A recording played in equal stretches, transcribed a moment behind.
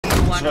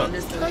one on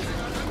this one.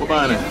 What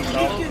buying that?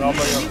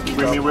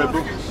 Bring me a Red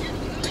Bull.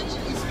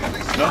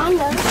 No?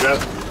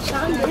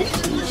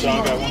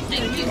 Sean got one.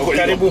 Oh,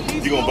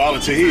 you gonna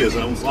volunteer his?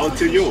 I'm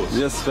volunteer yours.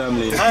 Yes,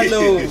 family.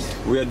 Hello.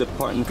 We are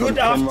departing from Good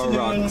Kendwa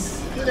afternoon.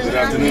 Rocks. Good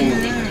afternoon.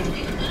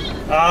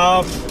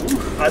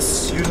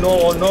 As you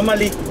know,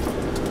 normally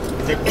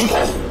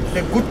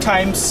the good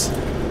times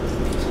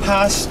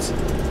passed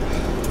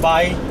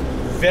by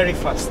very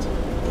fast.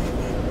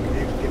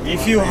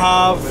 If you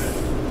have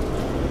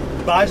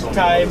bad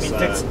time, it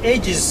takes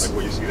ages Like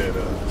where you see that,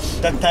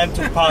 that time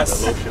to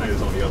pass. that lotion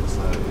is on the other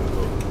side.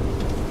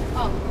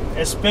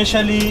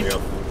 Especially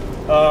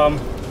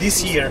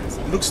this year.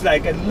 Looks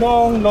like a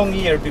long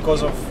year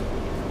because of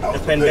the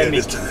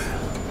pandemic.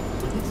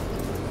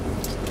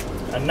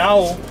 And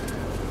now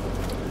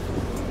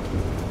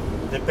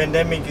the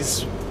pandemic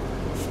is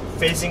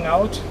phasing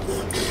out.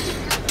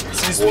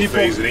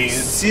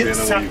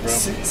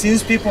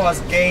 Since people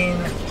has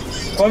gained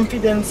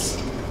confidence,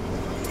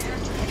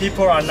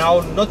 people are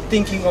now not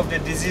thinking of the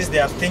disease, they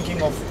are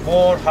thinking of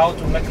more how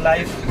to make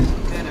life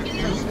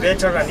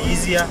better and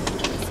easier.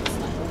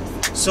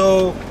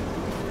 So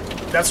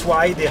that's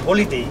why the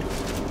holiday,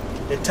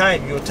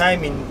 your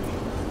time in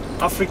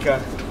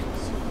Africa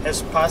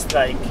has passed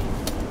like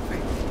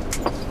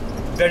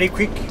very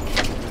quick.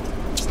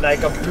 It's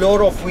like a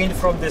blow of wind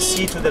from the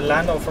sea to the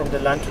land or from the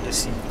land to the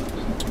sea.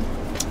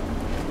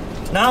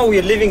 Now we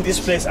are leaving this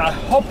place. I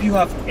hope you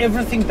have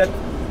everything that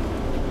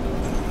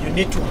you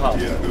need to have.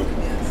 Yeah, I do.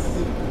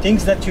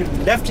 Things that you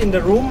left in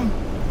the room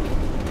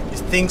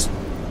is things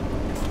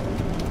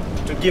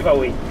to give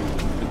away.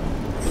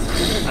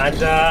 And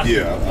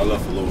yeah, I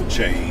left a little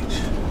change.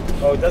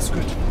 oh, that's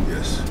good.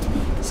 Yes.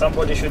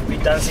 Somebody should be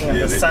dancing in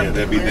the sand.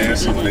 Yeah, they'd be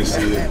dancing when they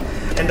see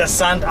it. In the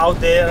sand out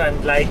there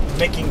and like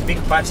making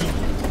big party.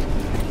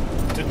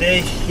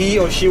 Today he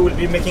or she will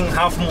be making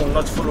half moon,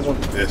 not full moon.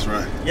 That's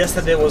right.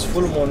 Yesterday was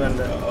full moon and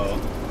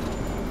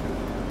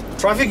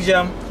traffic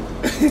jam.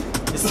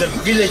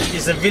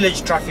 It's a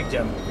village traffic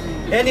jam.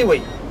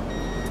 Anyway,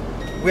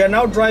 we are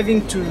now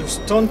driving to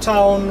Stone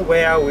Town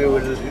where we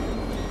will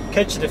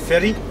catch the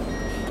ferry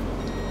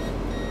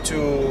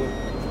to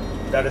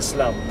Dar es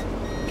Salaam.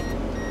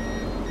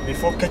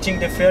 Before catching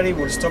the ferry,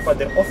 we'll stop at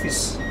the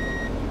office.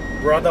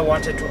 Brother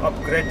wanted to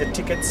upgrade the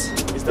tickets.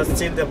 Is that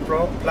still the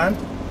plan?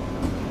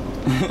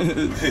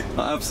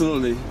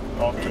 Absolutely.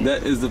 Okay.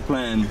 That is the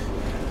plan.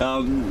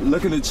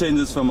 Looking to change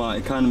this from our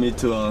economy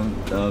to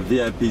a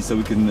VIP so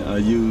we can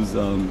use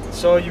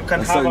so you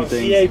can have a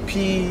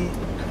VIP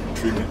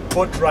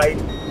boat ride.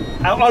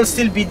 I'll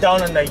still be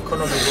down on the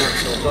economy road,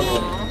 so don't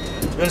worry.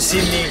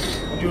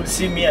 You'll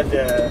see me at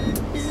the,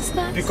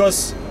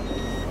 because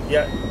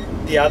yeah,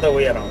 the other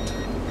way around.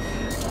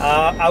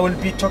 I will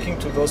be talking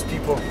to those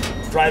people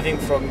driving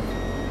from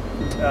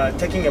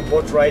taking a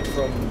boat ride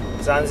from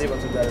Zanzibar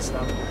to Dar es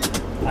Salaam,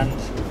 and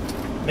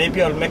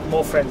maybe I'll make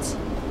more friends.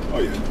 Oh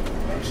yeah,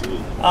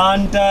 absolutely.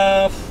 And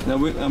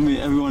I mean,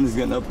 everyone is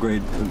getting an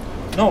upgrade.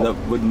 no, that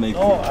wouldn't make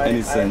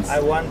any sense.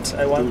 I want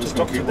to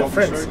talk to the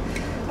friends.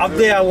 Up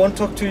there, I won't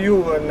talk to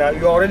you, and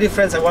you're already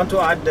friends. I want to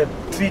add the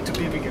tree to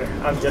be bigger.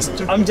 I'm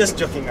just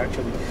joking,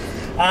 actually.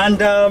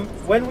 And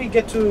when we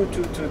get to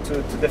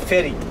the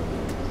ferry,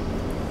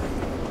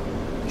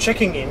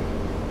 checking in.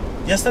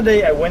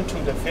 Yesterday, I went to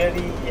the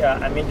ferry.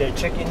 The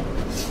check-in.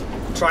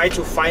 Try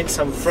to find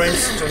some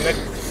friends to make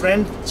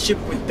friendship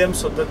with them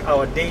so that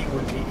our day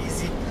will be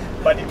easy,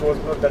 but it was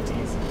not that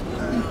easy.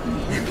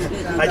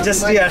 I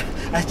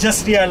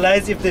just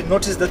realized if they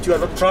notice that you are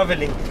not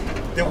traveling,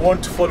 they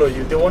won't follow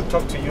you, they won't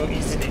talk to you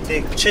easily.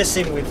 They chase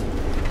in with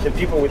the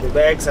people with the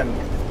bags, and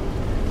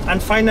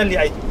finally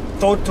I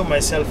thought to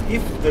myself,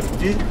 if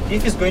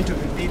it's going to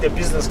be the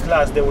business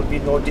class, there will be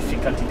no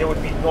difficulty, there will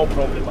be no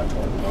problem at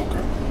all.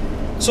 Okay.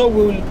 So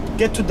we will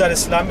get to Dar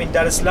es Salaam. In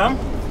Dar es Salaam,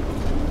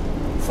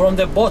 from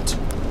the boat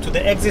to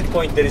the exit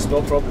point, there is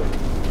no problem.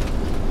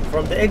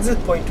 From the exit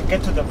point to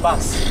get to the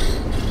bus,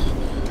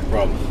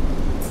 Problem.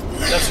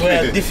 that's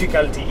where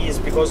difficulty is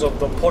because of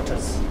the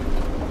porters.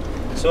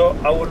 So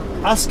I will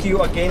ask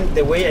you again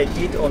the way I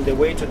did on the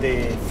way to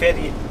the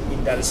ferry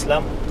in Dar es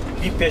Salaam.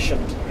 Be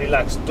patient,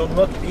 relax, do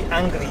not be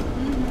angry.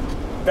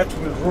 That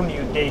will ruin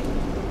your day.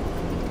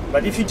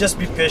 But if you just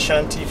be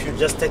patient, if you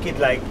just take it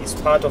like it's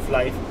part of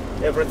life,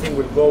 everything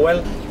will go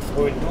well.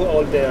 We will do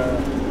all the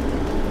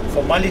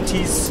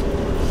formalities.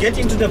 Get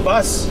into the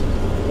bus.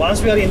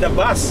 Once we are in the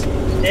bus,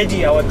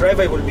 Eddie, our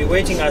driver, will be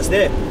waiting us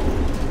there.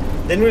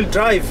 Then we'll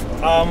drive,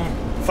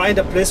 find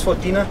a place for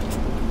dinner,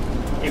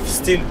 if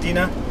still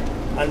dinner.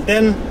 And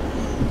then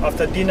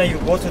after dinner, you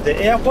go to the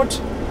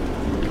airport,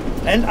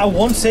 and I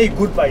won't say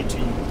goodbye to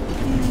you.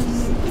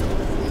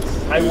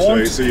 I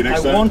won't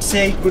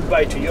say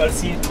goodbye to you. I'll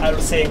say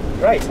see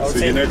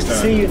you next time.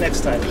 See you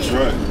next time. That's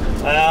right.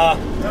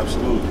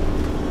 Absolutely.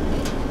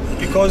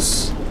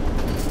 Because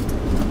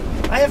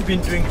I have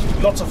been doing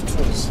lots of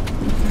tours,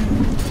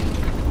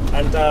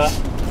 and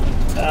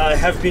I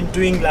have been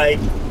doing like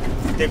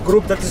the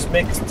group that is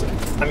mixed,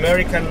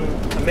 American,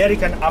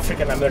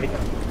 African American.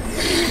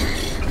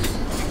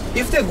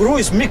 If the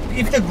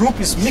group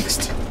is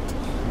mixed,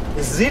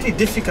 it's really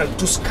difficult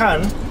to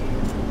scan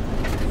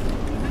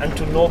and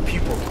to know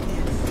people.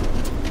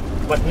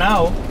 But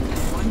now,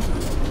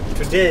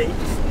 today,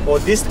 or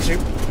this trip,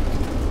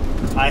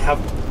 I have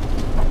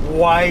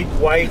wide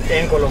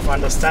angle of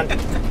understanding.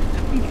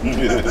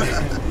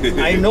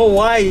 I know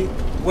why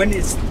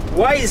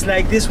it's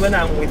like this when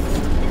I'm with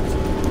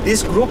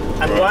this group,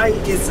 and why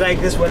it's like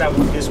this when I'm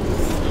with this group.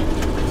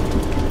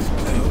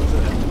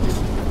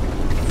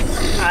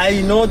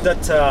 I know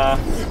that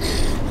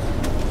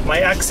my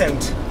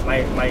accent,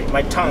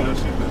 my tongue,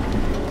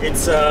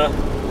 it's a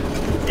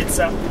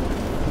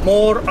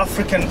more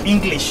African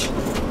English,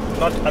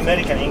 not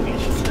American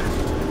English.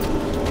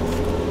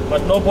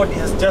 But nobody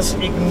has just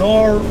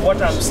ignored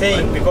what I'm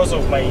saying because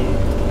of my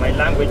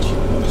language,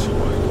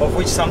 of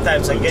which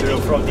sometimes I get it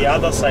from the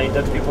other side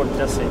that people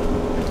just say.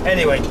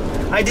 Anyway,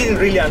 I didn't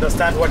really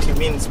understand what he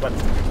means, but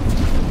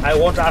I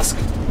won't ask.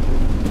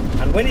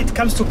 And when it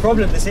comes to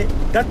problem, they say,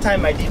 that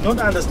time I did not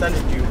understand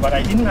you, but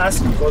I didn't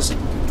ask because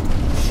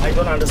I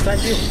don't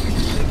understand you.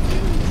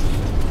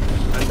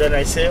 And then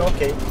I say,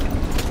 okay,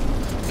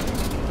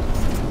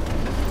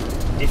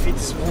 if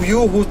it's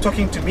you who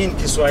talking to me in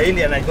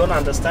Kiswahili and I don't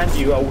understand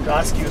you, I would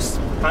ask you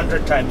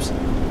 100 times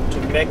to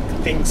make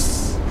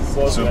things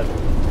go well.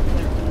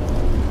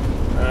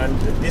 And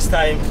this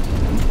time,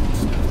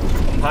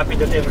 I'm happy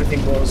that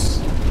everything goes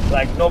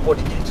like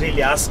nobody did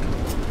really ask,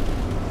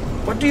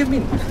 what do you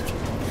mean?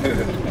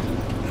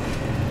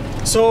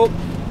 So,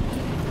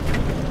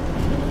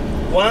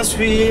 once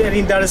we are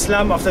in Dar es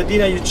Salaam, after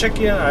dinner you check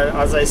in.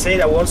 As I said,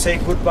 I won't say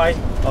goodbye,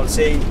 I'll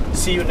say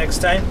see you next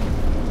time.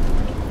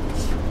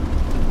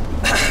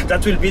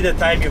 That will be the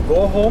time you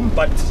go home,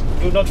 but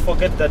do not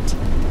forget that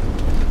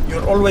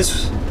you're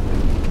always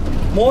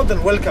more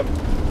than welcome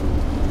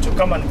to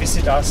come and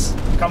visit us,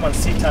 come and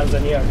see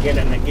Tanzania again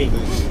and again.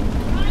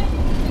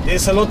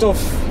 There's a lot of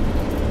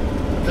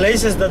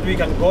places that we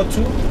can go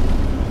to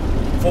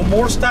for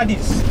more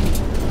studies,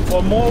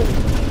 for more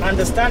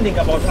understanding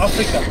about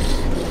Africa.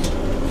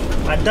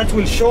 And that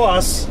will show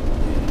us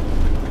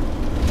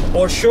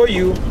or show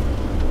you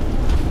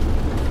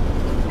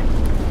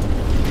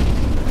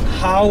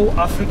how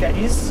Africa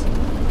is,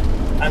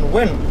 and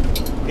when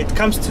it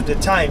comes to the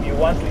time you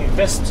want to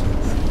invest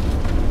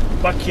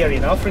back here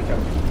in Africa,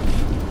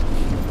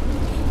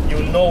 you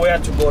will know where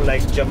to go,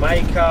 like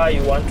Jamaica,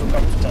 you want to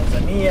come to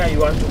Tanzania, you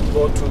want to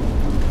go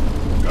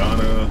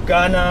to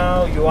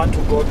Ghana, you want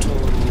to go to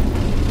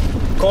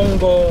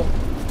Congo,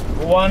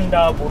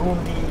 Rwanda,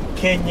 Burundi,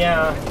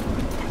 Kenya.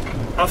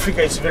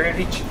 Africa is very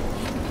rich.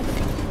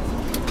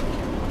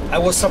 I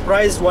was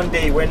surprised one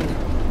day when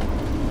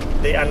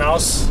they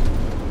announced,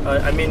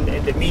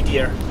 in the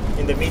media,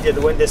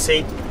 when they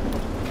said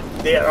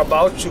they are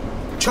about to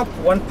chop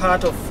one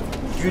part of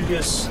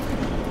Julius,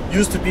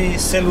 used to be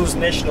Selous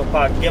National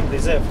Park, Game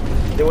Reserve.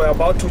 They were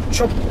about to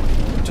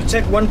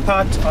take one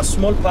part, a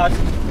small part.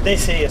 They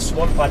say a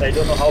small part, I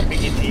don't know how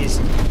big it is,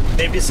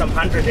 maybe some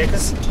 100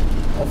 acres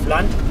of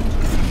land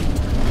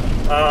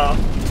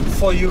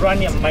for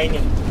uranium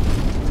mining.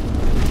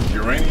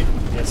 Uranium?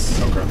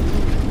 Yes. Okay.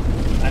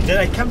 And then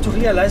I come to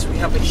realize we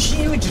have a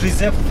huge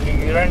reserve of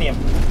uranium.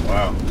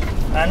 Wow.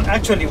 And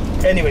actually,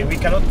 anyway, we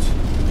cannot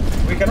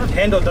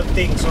handle that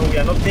thing, so we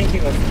are not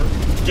thinking of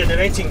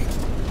generating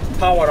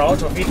power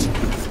out of it.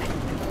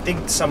 I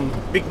think some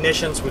big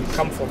nations will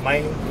come for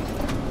mining.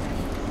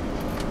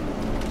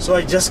 So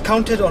I just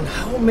counted on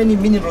how many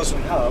minerals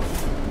we have.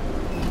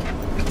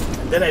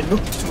 And then I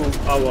looked to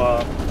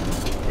our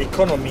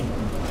economy.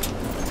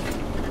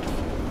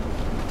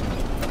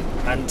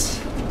 And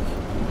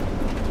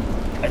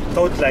I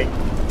thought like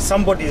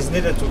somebody is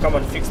needed to come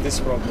and fix this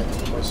problem,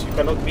 because you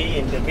cannot be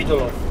in the middle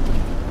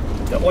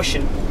of the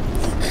ocean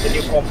and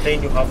you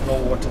complain you have no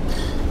water.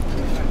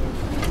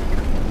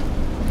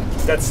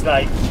 That's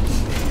like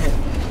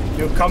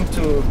you come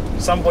to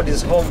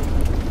somebody's home,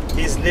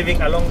 he's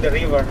living along the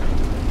river,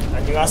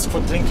 and you ask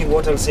for drinking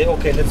water, say,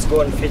 okay, let's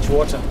go and fetch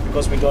water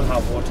because we don't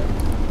have water.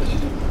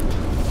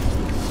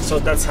 So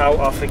that's how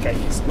Africa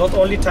is. Not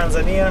only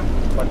Tanzania,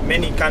 but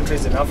many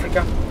countries in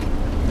Africa.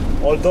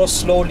 Although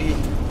slowly,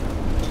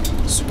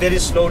 very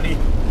slowly,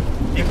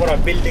 people are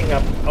building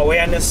up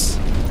awareness,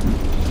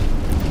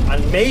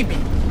 and maybe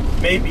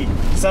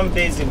some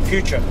days in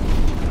future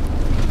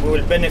we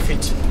will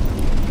benefit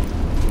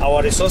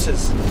our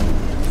resources.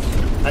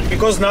 And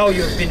because now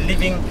you've been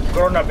living,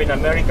 grown up in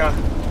America,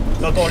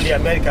 not only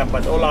America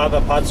but all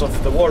other parts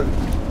of the world,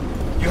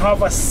 you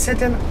have a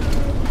certain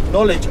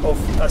knowledge of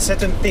a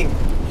certain thing.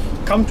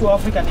 Come to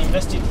Africa and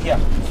invest it here.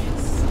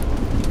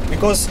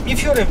 Because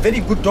if you're a very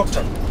good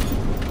doctor,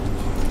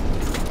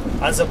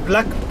 as a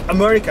black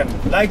American,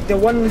 like the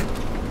one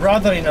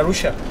brother in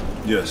Arusha,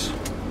 yes,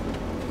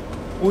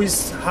 who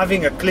is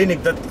having a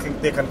clinic that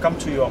they can come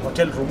to your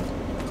hotel room,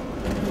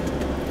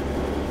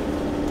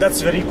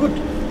 that's very good,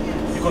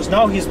 because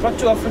now he's back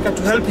to Africa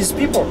to help his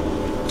people.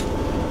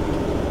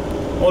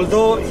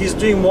 Although he's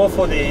doing more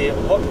for the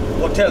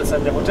hotels,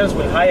 and the hotels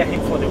will hire him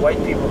for the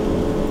white people.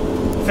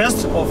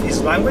 First of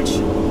his language,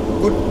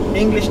 good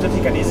English that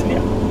he can easily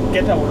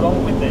get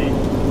along with the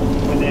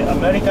with the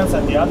Americans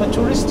and the other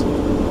tourists.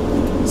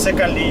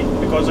 Secondly,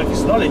 because of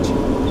his knowledge.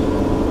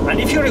 And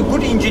if you're a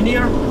good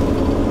engineer,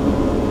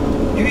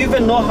 you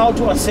even know how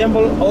to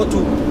assemble or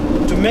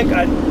to make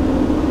a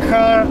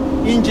car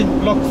engine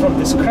block from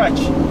the scratch.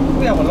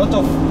 We have a lot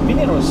of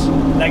minerals.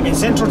 Like in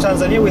central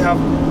Tanzania, we have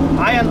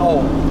iron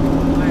ore.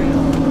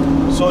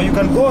 So you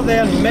can go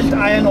there and melt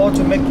iron ore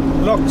to make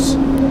blocks,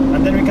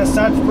 and then we can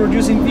start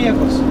producing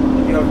vehicles.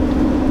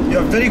 You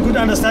have very good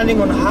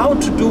understanding on how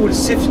to deal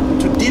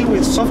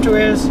with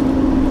softwares.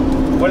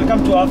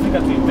 Welcome to Africa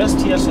to invest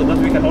here so that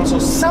we can also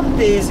some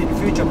days in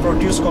future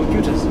produce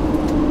computers.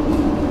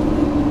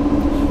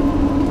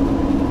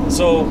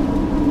 So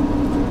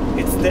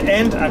it's the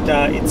end, and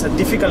it's a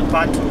difficult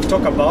part to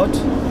talk about.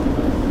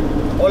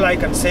 All I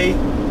can say,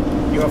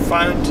 you have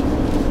found,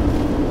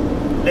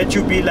 let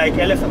you be like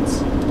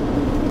elephants.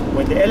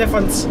 When the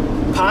elephants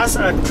pass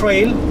a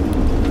trail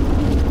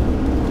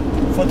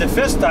for the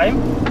first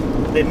time,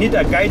 they need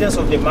a guidance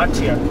of the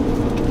matriarch,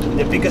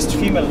 the biggest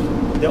female,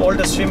 the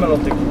oldest female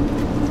of the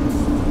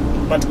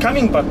group. But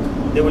coming back,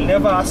 they will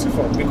never ask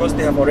for it because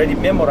they have already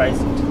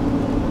memorized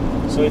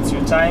it. So it's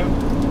your time.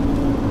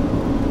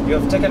 You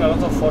have taken a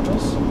lot of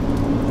photos.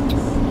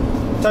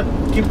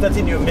 Keep that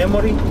in your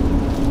memory.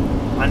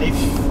 And if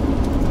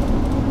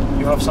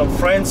you have some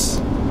friends,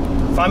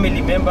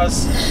 family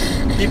members,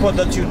 people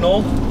that you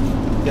know,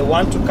 they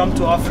want to come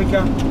to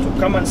Africa, to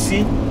come and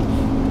see,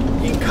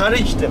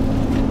 encourage them,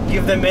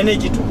 give them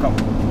energy to come.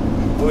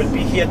 We will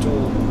be here to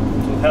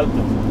help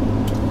them.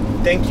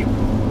 Thank you.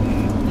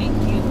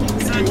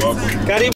 You're welcome. Karibu.